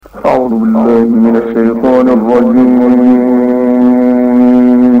أعوذ بالله من الشيطان الرجيم.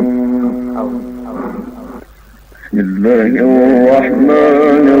 بسم الله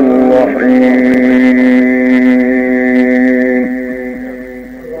الرحمن الرحيم.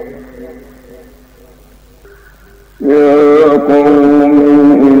 يا قوم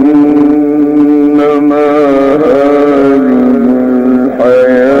إنما هذه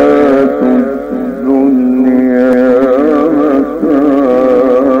الحياة الدنيا متاع.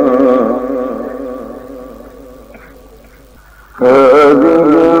 هذه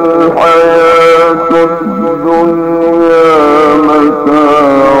الحياة الدنيا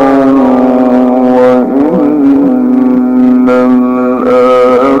متاع وإن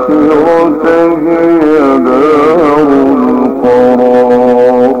الآخرة هي دار القرار.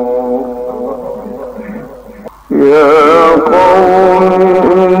 يا قوم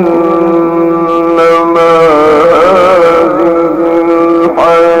إنما هذه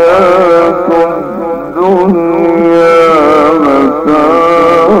الحياة الدنيا متاع.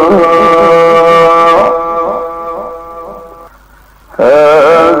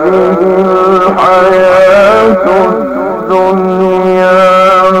 هذه الحياة الدنيا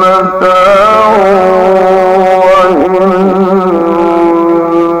متاع وإن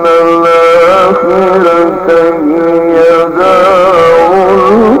الآخرة هي دار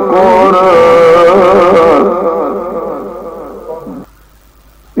القرار.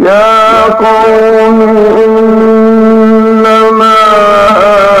 يا قوم إنما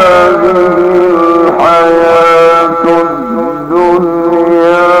هذه الحياة الدنيا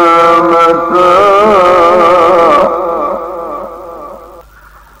متاع.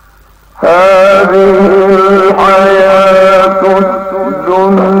 هذه الحياة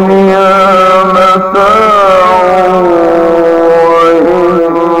الدنيا متاع وإن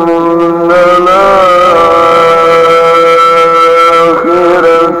الآخرة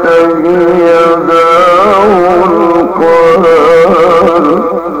هي دار القرار.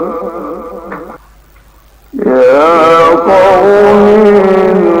 يا قوم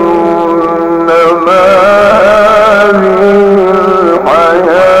إنما هذه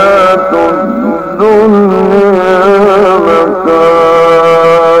الحياة الدنيا متاع.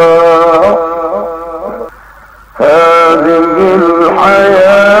 هذه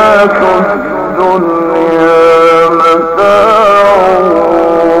الحياة الدنيا متاع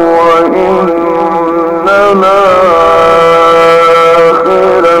وإن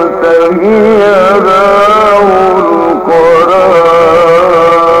الآخرة هي دار القرار.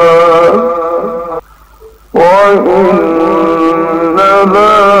 وإن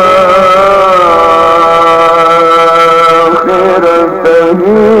الآخرة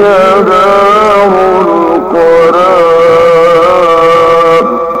هي دار القرار.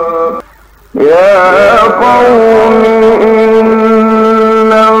 يا قوم إنما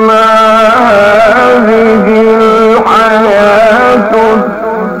هذه الحياة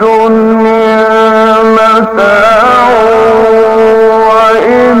الدنيا متاع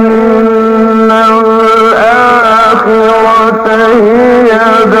وإن الآخرة هي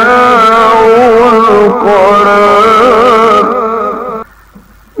دار القرار.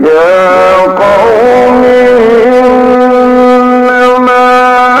 يا قوم إنما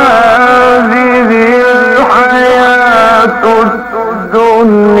هذه الحياة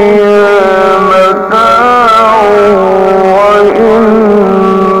الدنيا متاع وإن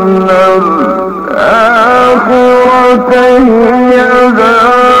الآخرة هي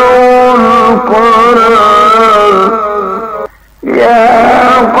دار القرار. يا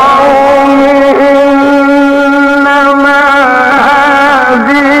قوم إنما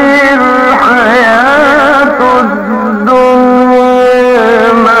هذه الحياة الدنيا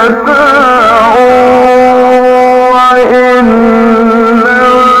متاع وإن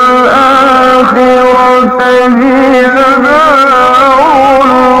الآخرة هي دار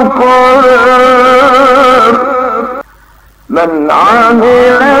القرار. من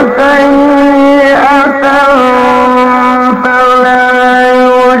عمل سيئة فلا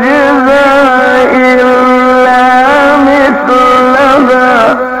يجزى إلا مثلها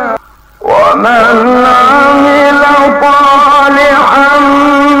ومن عمل صالحا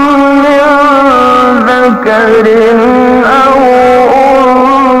من ذكر أو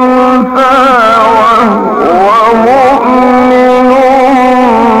أنثى وهو مؤمن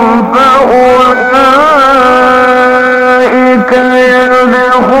فأولئك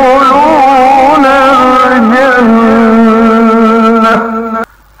يدخلون الجنة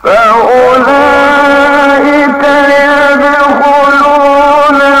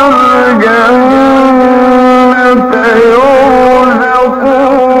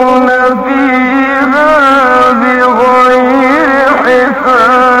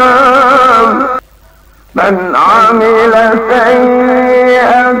من عمل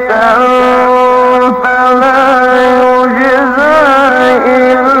سيئة فلا يجزى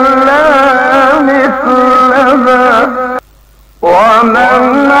إلا مثلها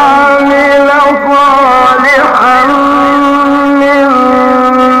ومن عمل صالحا من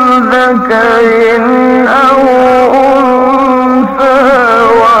ذكر أو أنثى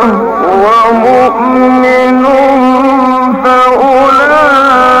وهو مؤمن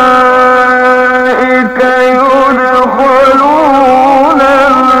فأولئك يدخلون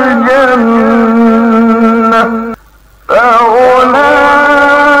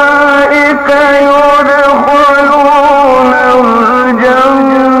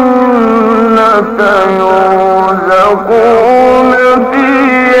الجنة يرزقون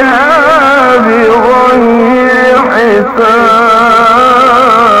فيها بغير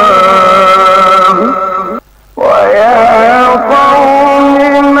حساب ويا قوم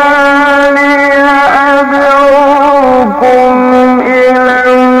ما لي أدعوكم إلى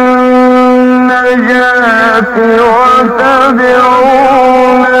النجاة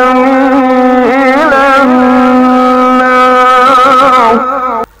وتدعونني إلى النار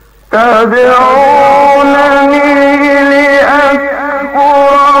تدعونني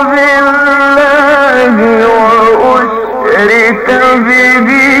لأكفر بالله وأشرك به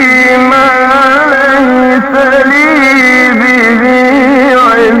ما ليس لي به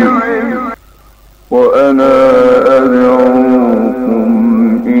علم وأنا أدعوكم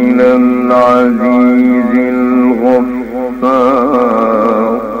إلى العزيز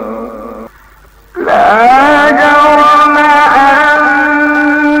الغفار لا جرم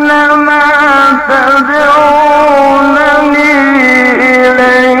أن ما تدعونني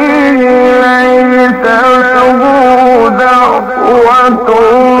إليه ليس له دعوة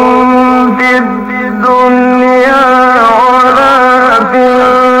في الدنيا ولا في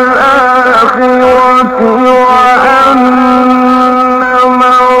الآخرة وأن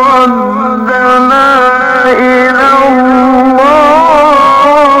مردنا إلى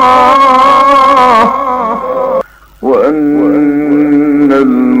الله وأن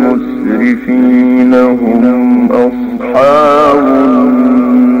المسرفين هم أصحاب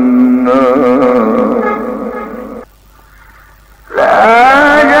النار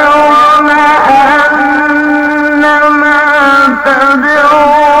لا جرم أن ما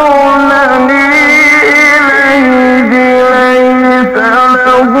تدعونني إليه ليس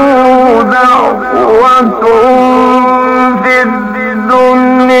له دعوة في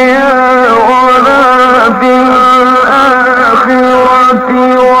الدنيا ولا في الآخرة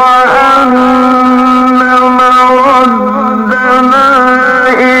وأن مردنا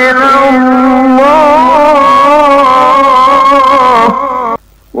إلى الله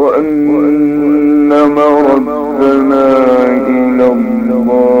وأن مردنا إلى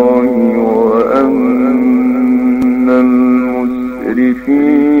الله وأن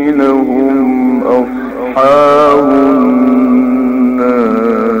المسرفين هم أصحاب النار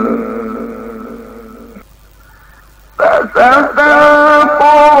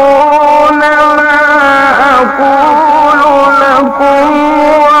فستذكرون ما أقول لكم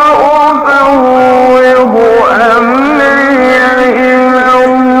وأفوض أمري إلى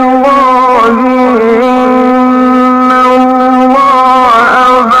الله إن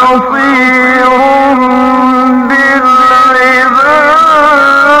الله بصير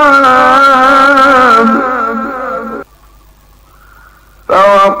بالعباد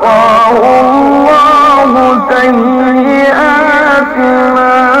فوقاه الله سيئات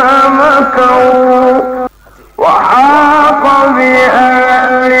ما مكروا وحاق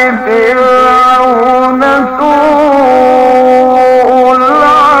بآل فرعون سوء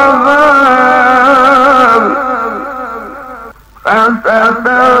العذاب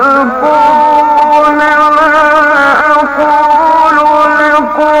فستذكرون ما أقول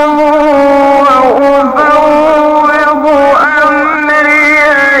لكم وأفوض أمري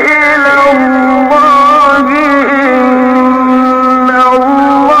إلى الله إن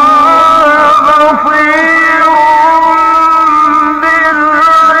الله بصير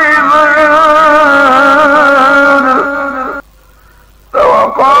بالعباد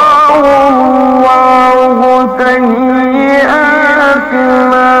فوقاه الله سيئات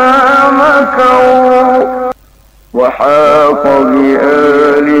ما مكروا وحاق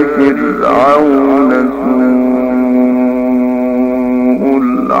بآل فرعون سوء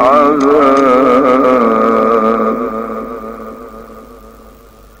العذاب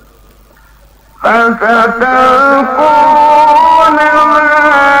فستذكرون ما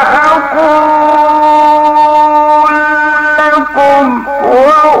أقول لكم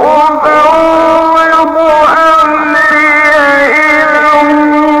وأفوض أمري إلى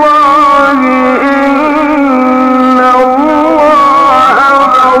الله إن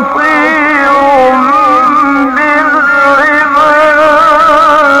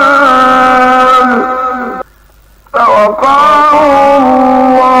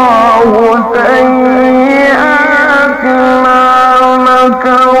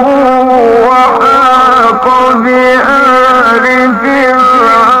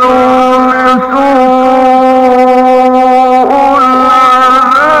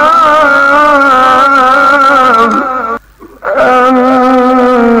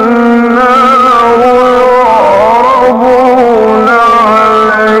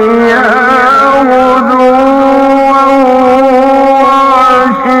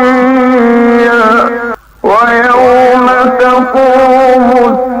تقوم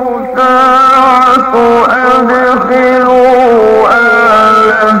الساعة أدخلوا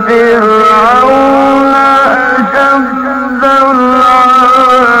آل فرعون أشد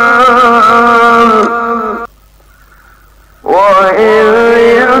العذاب وإذ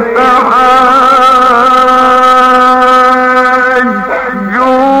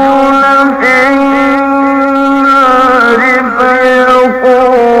يتحاجون في النار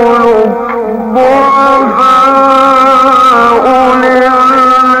فيقول الضعفاء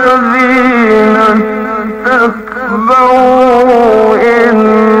للذين استكبروا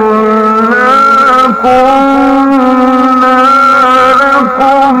إنا كنا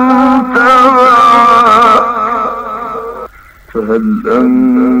لكم تبعا فهل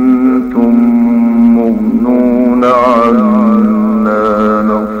أنتم مغنون عنا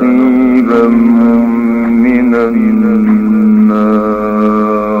نصيبا من النار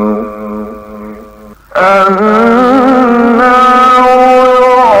النار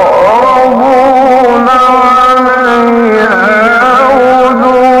يعرضون عليها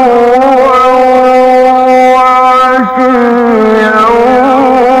غدوا وعشيا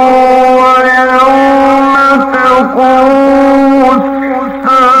ويوم تقوم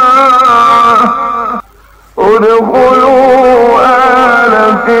الساعة ادخلوا آل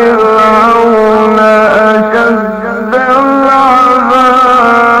فرعون أشد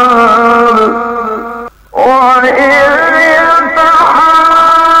العذاب وإذ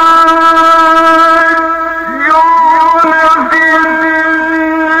يتحاجون في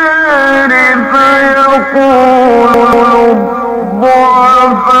النار فيقول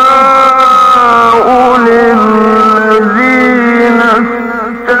الضعفاء للذين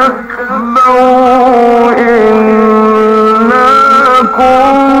استكبروا إنا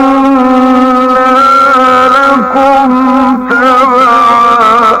كنا لكم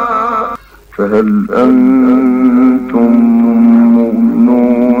تبعا فهل أنتم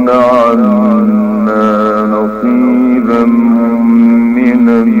مغنون عنا نصيبا من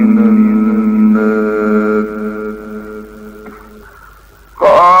النار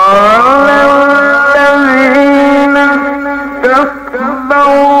قال الذين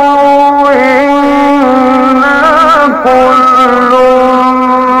استكبروا إنا كل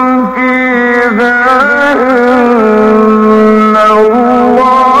فيها إن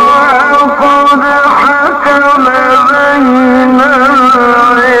الله قد حكم بين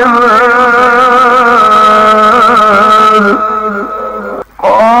العباد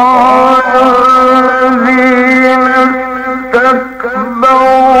قال الذين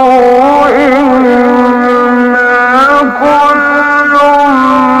استكبروا إنا كل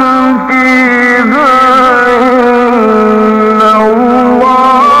فيها إن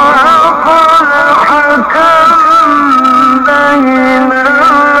الله قد حكم بين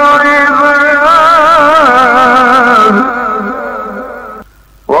العباد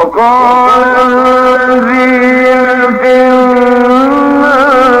وقال الذين في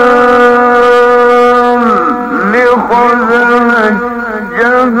النار لخزنة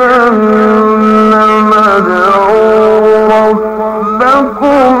جهنم ادعوا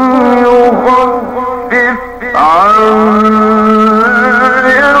ربكم يخفف عنا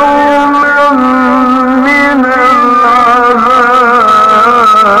يوما من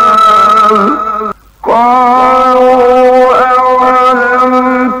العذاب قالوا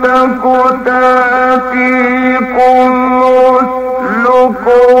أولم تك تأتيكم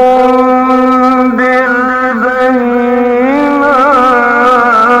رسلكم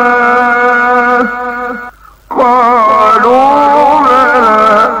بالبينات قالوا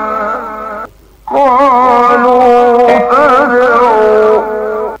بلى قالوا فادعوا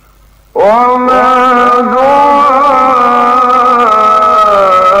وما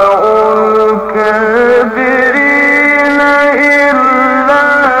دعاء الكافرين إلا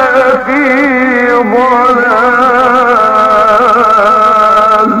في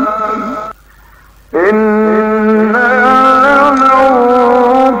ضلال إنا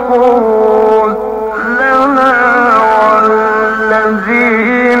لننصر رسلنا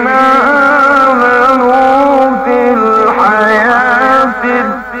والذين آمنوا في الحياة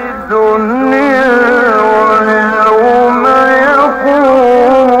الدنيا ويوم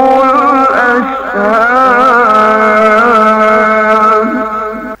يقوم الأشهاد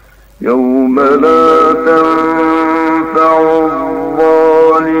يوم لا تنفع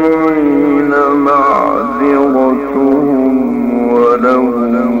الظالمين معذرتهم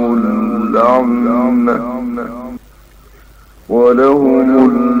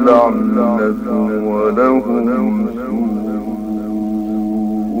ولهم اللعنة ولهم سوء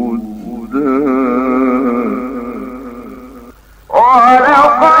الدار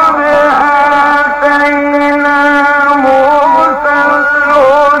ولقد آتينا موسى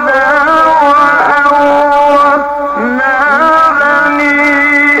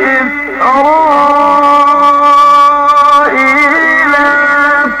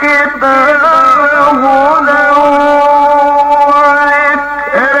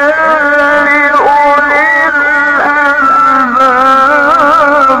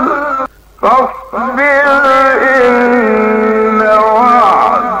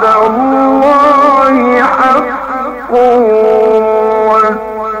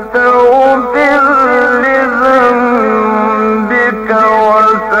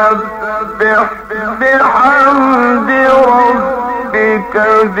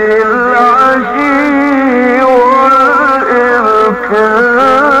بالعشي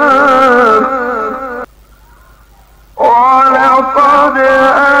والإبكار ولقد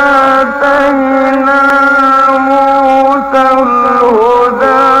آتينا موسى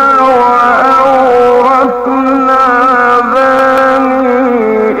الهدى وأورثنا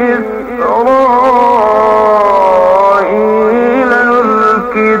بني إسرائيل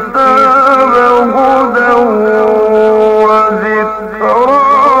الكتاب هدى وذكرى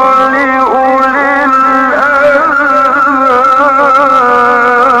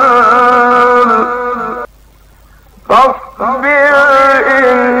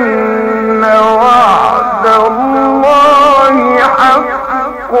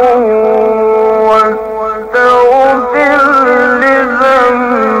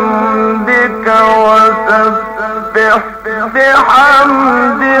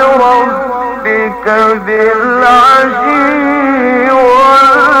بحمد ربك بالعشي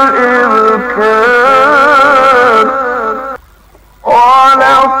والإبكار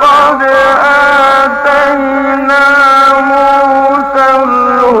ولقد آتينا موسى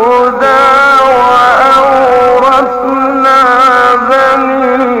الهدى وأورثنا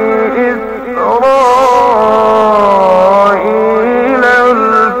بني إسرائيل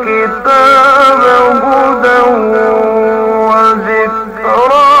الكتاب هدى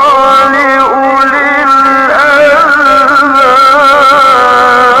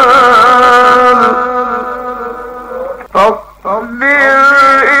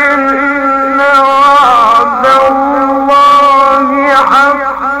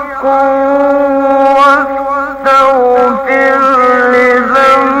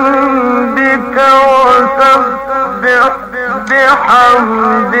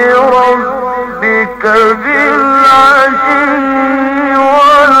بحمد ربك بالعشي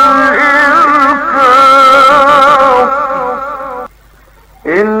والإبكار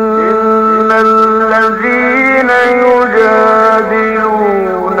إن الذين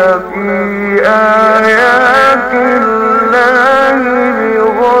يجادلون في آيات الله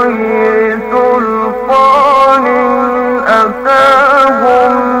بغير سلطان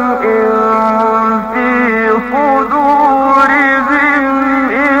أتاهم إن في صدورهم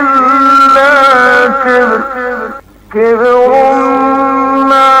كبر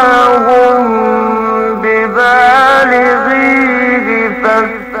ما هم ببالغيه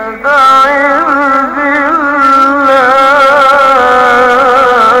فاستعذ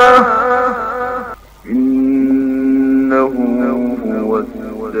بالله إنه هو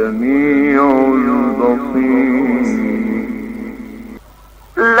السميع البصير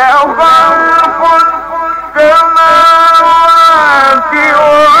لخلق السماوات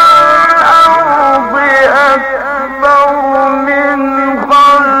والأرض أكبر من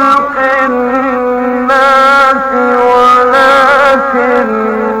خلق الناس ولكن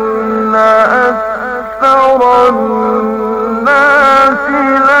أكثر الناس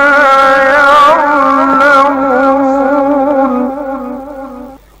لا يعلمون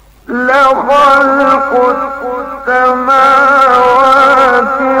لخلق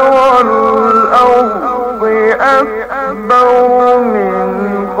السماوات والأرض أكبر من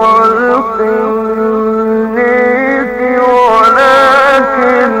خلق الناس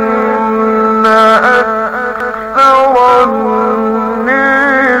ولكن أكثر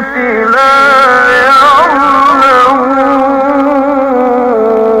الناس لا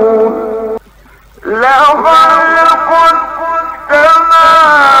يعلمون لخلق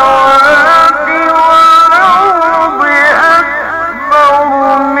السماوات والأرض أكبر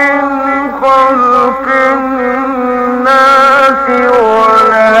من خلق الناس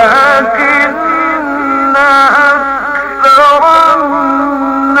ولكن أكثر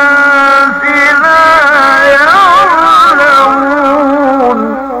الناس لا يعلمون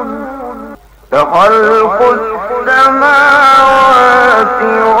لخلق السماوات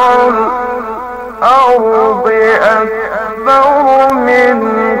والأرض أكبر من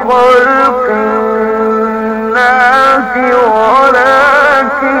خلق الناس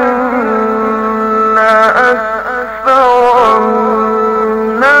ولكن أكثر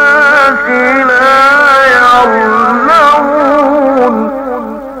الناس لا يعلمون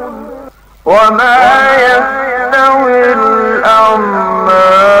وما يستوي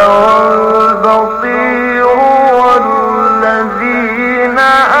الأعمى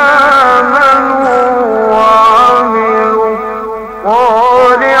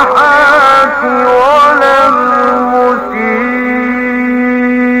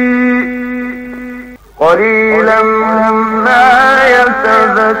قليلا ما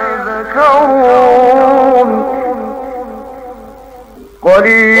يتذكرون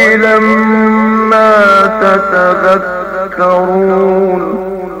قليلا ما تتذكرون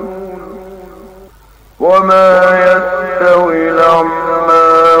وما يستوي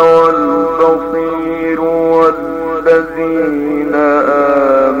الأعمى والبصير والذين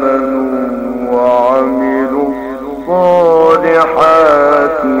آمنوا وعملوا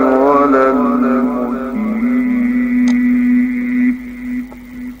الصالحات ولا المسيء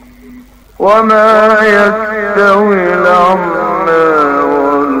وما يستوي الأعمى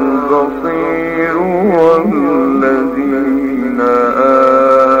والبصير والذين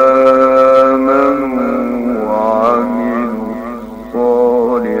آمنوا وعملوا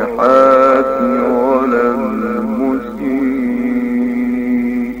الصالحات ولا المسيء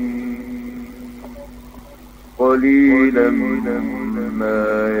قليلا ما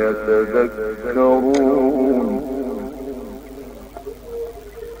يتذكرون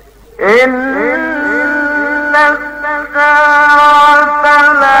إن الساعة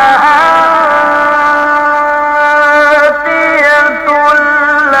لآتية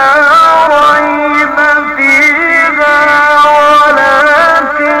لا ريب فيها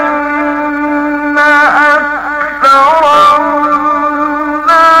ولكن أكثر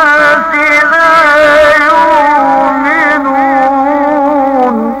الناس لا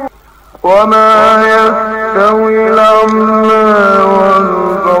يؤمنون وما يستوي الأعمى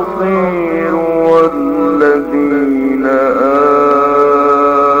والبصير والذين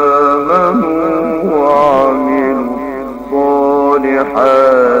آمنوا وعملوا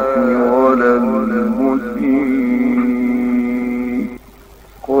الصالحات ولا المسيء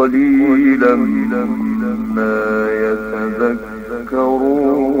قليلا ما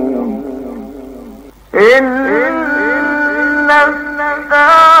يتذكرون إن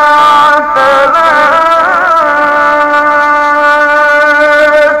الساعة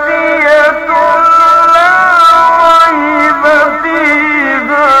لآتية لا ريب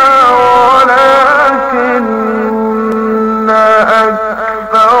فيها ولكن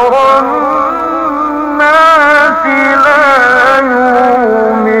أكثر الناس لا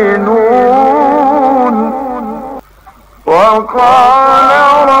يؤمنون وقال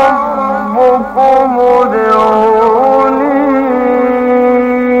ربكم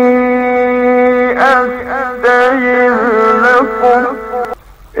ادعوني أستجب لكم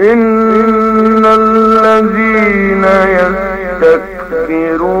إن الذين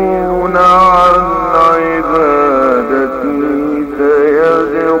يستكبرون عن عبادتي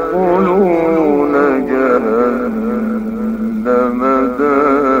سيدخلون جهنم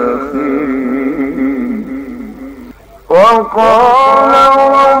داخرين وقال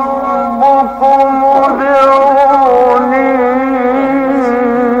ربكم ادعوني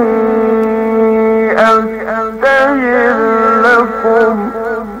أستجب لكم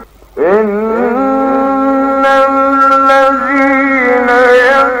إن الذين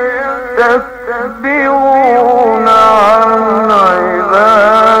يستكبرون عن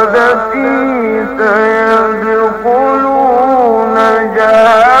عبادتي سيدخلون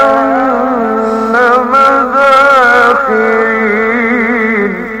جهنم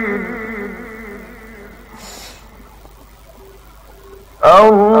داخرين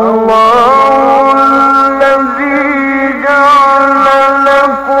الله الذي جعل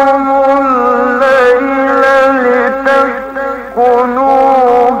لكم الليل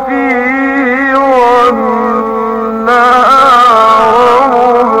لتسكنوا فيه والنهار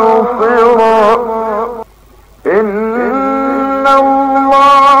مبصرا إن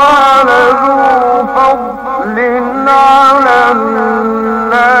الله لذو فضل على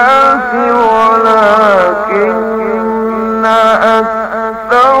الناس ولكن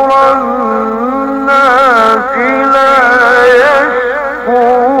أكثر الناس لا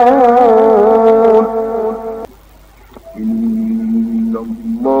يشكرون إن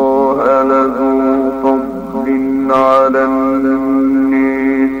الله لذو فضل على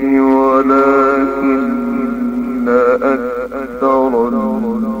الناس ولكن أكثر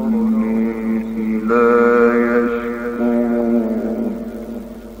الناس لا يشكرون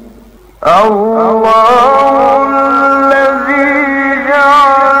الله الذي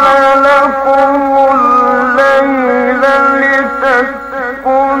جعل لكم الليل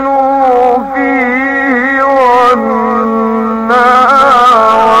لتسكنوا فيه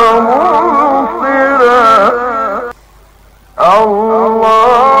والنهار مبصرا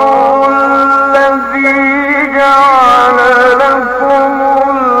الله الذي جعل لكم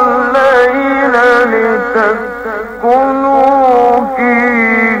الليل لتسكنوا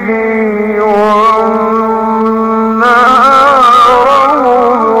فيه والنهار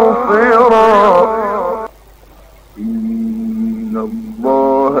مبصرا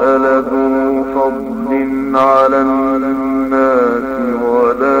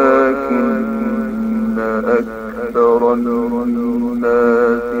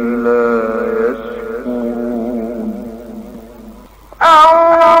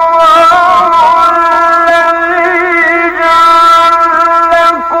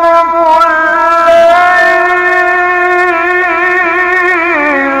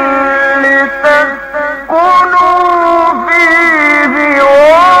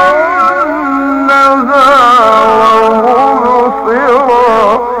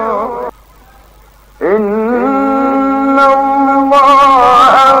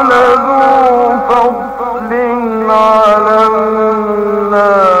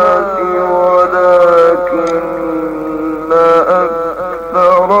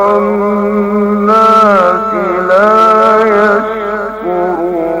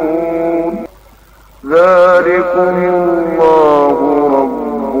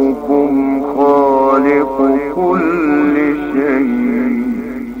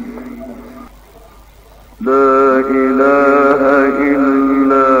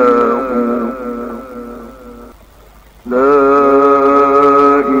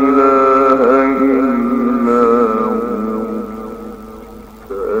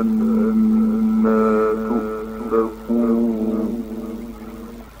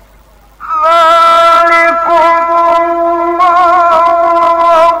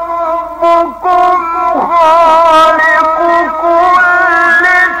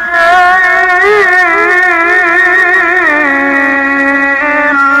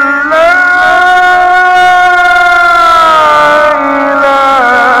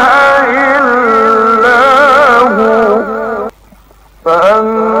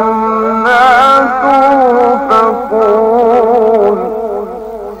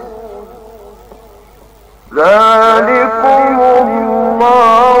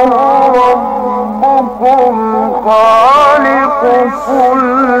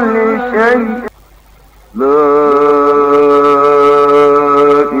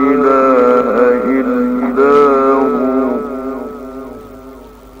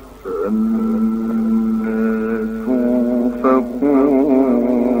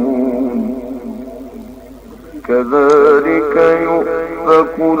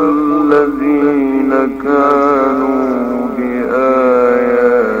واتقوا الذين كانوا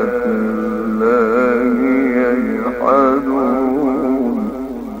بآيات الله يجحدون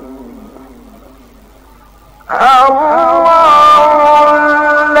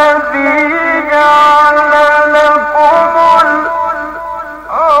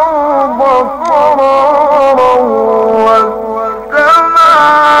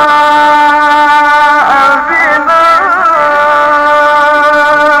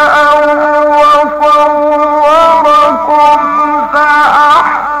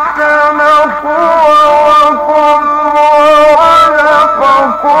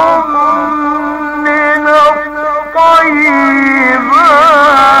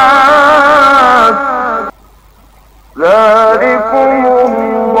ذلكم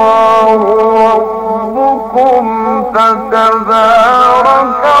الله ربكم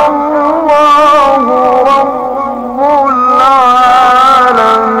فتبارك الله رب العالمين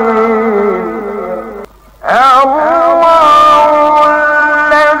الله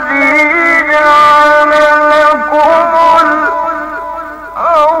الذي جعل لكم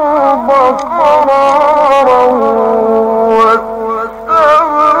الأرض قرارا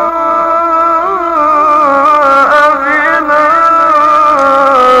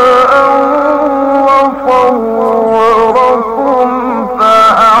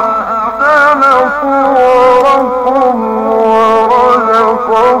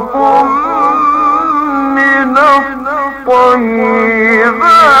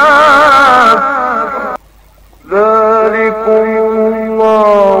ذلكم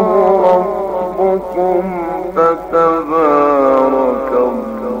الله ربكم فتبارك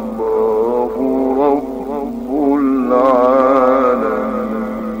الله رب العالمين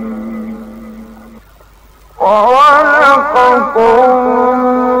ورزقكم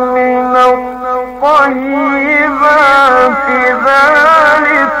من الطيبات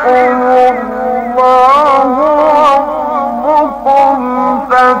ذلكم الله ربكم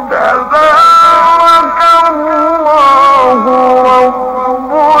فتبارك الله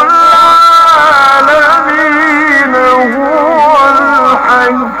رب العالمين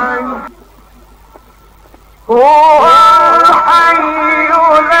هو الحي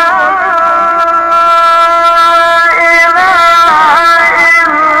لا إله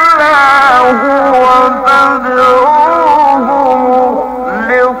إلا هو فادعوه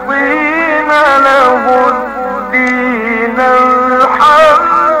مخلصين له الدين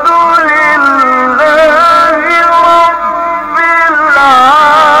الحمد لله رب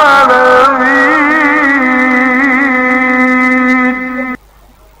العالمين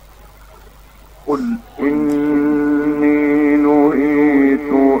قل إني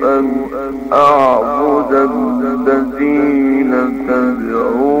نهيت أن أعبد الذين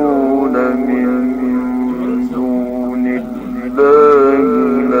تدعون من دون الله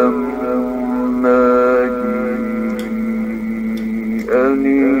لما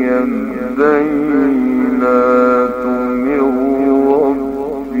جئني البينات من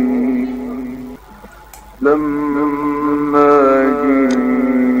ربي لما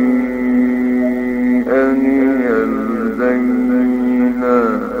جئني البينات